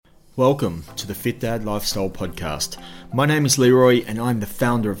Welcome to the Fit Dad Lifestyle Podcast. My name is Leroy and I'm the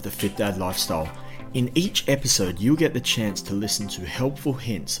founder of the Fit Dad Lifestyle. In each episode, you'll get the chance to listen to helpful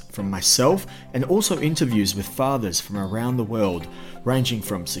hints from myself and also interviews with fathers from around the world, ranging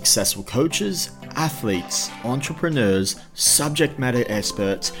from successful coaches, athletes, entrepreneurs, subject matter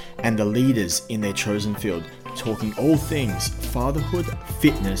experts, and the leaders in their chosen field, talking all things fatherhood,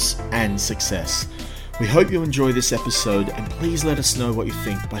 fitness, and success. We hope you enjoy this episode and please let us know what you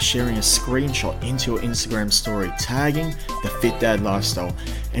think by sharing a screenshot into your Instagram story tagging the Fit Dad Lifestyle.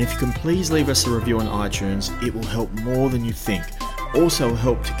 And if you can please leave us a review on iTunes, it will help more than you think. Also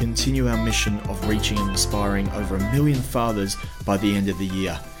help to continue our mission of reaching and inspiring over 1 million fathers by the end of the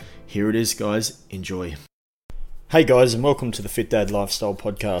year. Here it is, guys. Enjoy. Hey guys, and welcome to the Fit Dad Lifestyle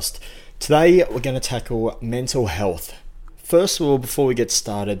Podcast. Today we're going to tackle mental health. First of all, before we get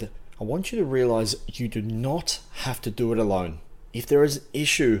started, I want you to realize you do not have to do it alone. If there is an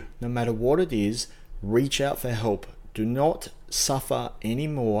issue, no matter what it is, reach out for help. Do not suffer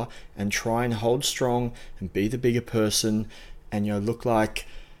anymore and try and hold strong and be the bigger person and look like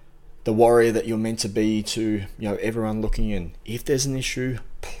the warrior that you're meant to be to everyone looking in. If there's an issue,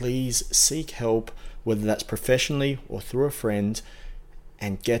 please seek help, whether that's professionally or through a friend,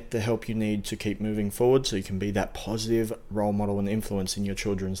 and get the help you need to keep moving forward so you can be that positive role model and influence in your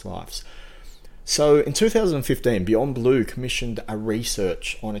children's lives. So in 2015, Beyond Blue commissioned a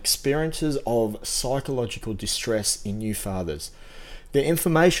research on experiences of psychological distress in new fathers. The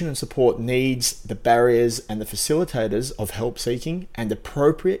information and support needs, the barriers and the facilitators of help seeking, and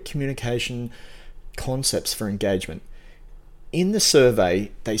appropriate communication concepts for engagement. In the survey,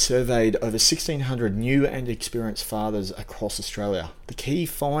 they surveyed over 1,600 new and experienced fathers across Australia. The key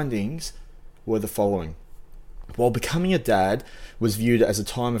findings were the following. While becoming a dad was viewed as a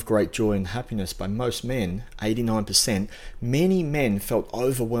time of great joy and happiness by most men, 89%, many men felt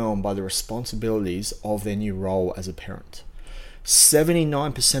overwhelmed by the responsibilities of their new role as a parent.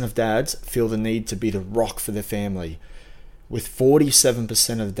 79% of dads feel the need to be the rock for their family, with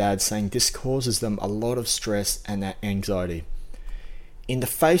 47% of dads saying this causes them a lot of stress and anxiety. In the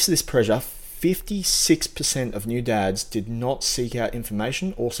face of this pressure, 56% of new dads did not seek out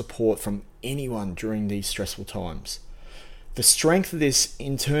information or support from anyone during these stressful times. The strength of this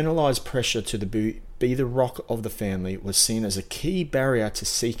internalized pressure to be the rock of the family was seen as a key barrier to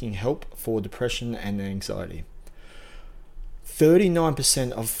seeking help for depression and anxiety.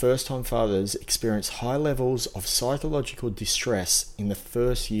 39% of first-time fathers experience high levels of psychological distress in the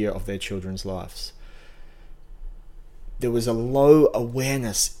first year of their children's lives. There was a low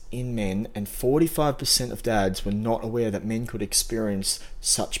awareness in men, and 45% of dads were not aware that men could experience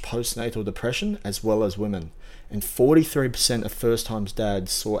such postnatal depression as well as women. And 43% of first-time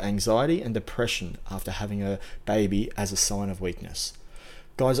dads saw anxiety and depression after having a baby as a sign of weakness.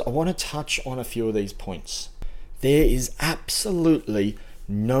 Guys, I want to touch on a few of these points. There is absolutely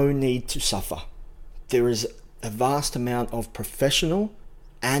no need to suffer. There is a vast amount of professional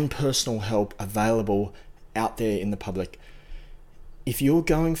and personal help available out there in the public. If you're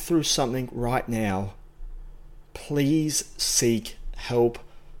going through something right now, please seek help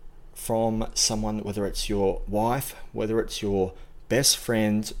from someone, whether it's your wife, whether it's your best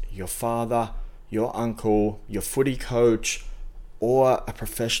friend, your father, your uncle, your footy coach, or a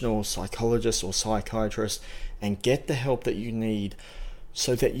professional psychologist or psychiatrist, and get the help that you need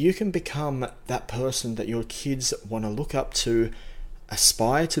so that you can become that person that your kids want to look up to,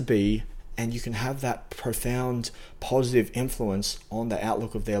 aspire to be, and you can have that profound positive influence on the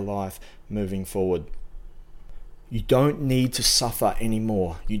outlook of their life moving forward. You don't need to suffer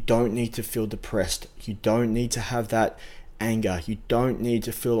anymore. You don't need to feel depressed. You don't need to have that anger. You don't need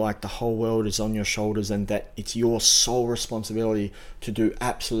to feel like the whole world is on your shoulders and that it's your sole responsibility to do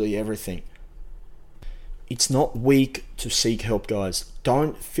absolutely everything. It's not weak to seek help, guys.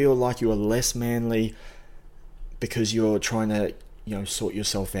 Don't feel like you are less manly because you're trying to, sort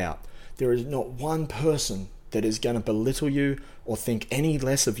yourself out. There is not one person that is going to belittle you or think any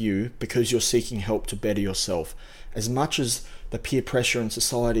less of you because you're seeking help to better yourself. As much as the peer pressure in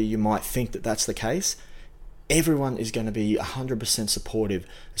society, you might think that that's the case, everyone is going to be 100% supportive,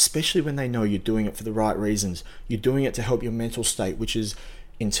 especially when they know you're doing it for the right reasons. You're doing it to help your mental state, which is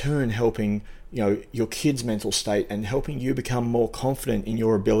in turn helping your kids' mental state and helping you become more confident in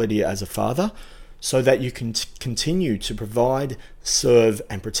your ability as a father, so that you can continue to provide, serve,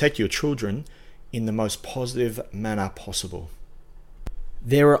 and protect your children in the most positive manner possible.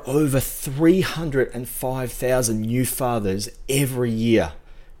 There are over 305,000 new fathers every year,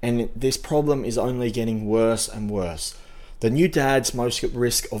 and this problem is only getting worse and worse. The new dads most at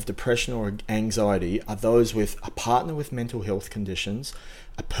risk of depression or anxiety are those with a partner with mental health conditions,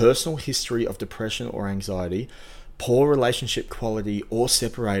 a personal history of depression or anxiety, poor relationship quality or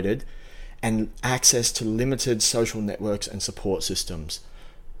separated, and access to limited social networks and support systems.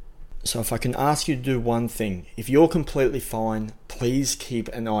 So if I can ask you to do one thing, if you're completely fine, please keep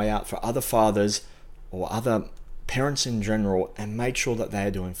an eye out for other fathers or other parents in general and make sure that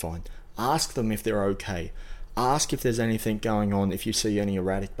they're doing fine. Ask them if they're okay. Ask if there's anything going on, if you see any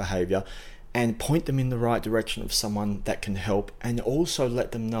erratic behavior, and point them in the right direction of someone that can help, and also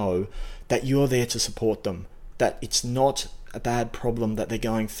let them know that you're there to support them, that it's not a bad problem that they're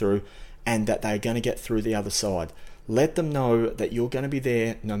going through and that they're going to get through the other side. Let them know that you're going to be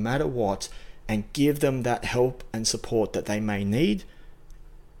there no matter what, and give them that help and support that they may need.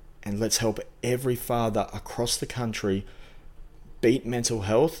 And let's help every father across the country beat mental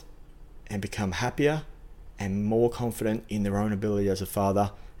health and become happier and more confident in their own ability as a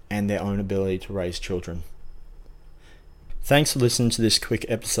father and their own ability to raise children. Thanks for listening to this quick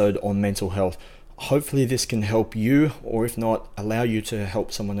episode on mental health. Hopefully this can help you, or if not, allow you to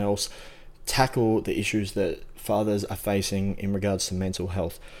help someone else tackle the issues that fathers are facing in regards to mental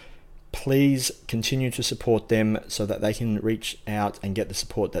health. Please continue to support them so that they can reach out and get the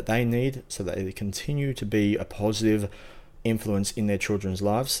support that they need, so that they continue to be a positive influence in their children's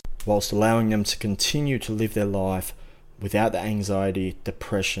lives, whilst allowing them to continue to live their life without the anxiety,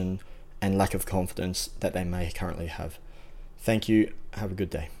 depression, and lack of confidence that they may currently have. Thank you. Have a good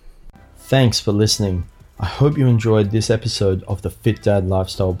day. Thanks for listening. I hope you enjoyed this episode of the Fit Dad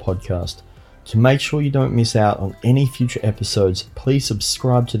Lifestyle Podcast. To make sure you don't miss out on any future episodes, please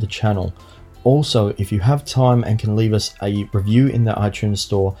subscribe to the channel. Also, if you have time and can leave us a review in the iTunes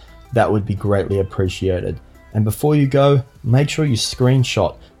store, that would be greatly appreciated. And before you go, make sure you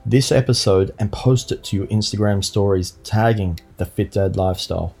screenshot this episode and post it to your Instagram stories tagging the Fit Dad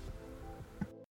Lifestyle.